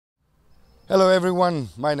Hello everyone,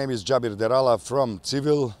 my name is Jabir Derala from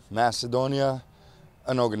Civil Macedonia,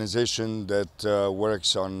 an organization that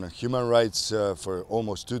works on human rights for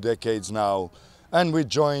almost 2 decades now. And we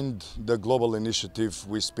joined the global initiative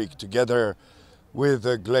We Speak Together with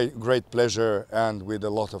a great pleasure and with a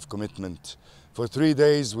lot of commitment. For 3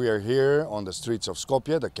 days we are here on the streets of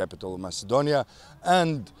Skopje, the capital of Macedonia,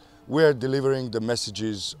 and we are delivering the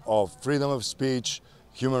messages of freedom of speech,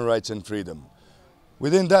 human rights and freedom.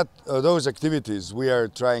 Within those activities, we are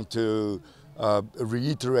trying to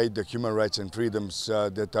reiterate the human rights and freedoms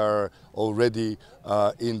that are already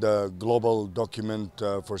in the global document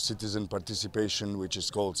for citizen participation, which is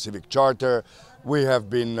called Civic Charter. We have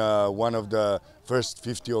been one of the first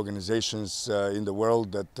 50 organizations in the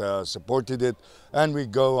world that supported it, and we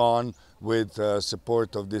go on with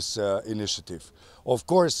support of this initiative. Of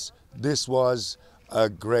course, this was a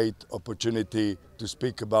great opportunity to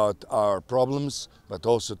speak about our problems, but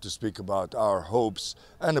also to speak about our hopes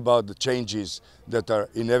and about the changes that are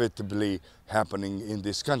inevitably happening in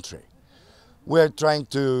this country. We're trying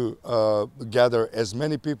to gather as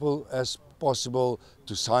many people as possible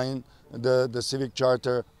to sign the Civic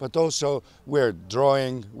Charter, but also we're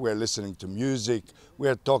drawing, we're listening to music,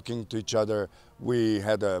 we're talking to each other. We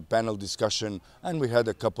had a panel discussion and we had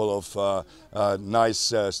a couple of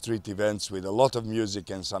nice street events with a lot of music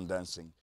and some dancing.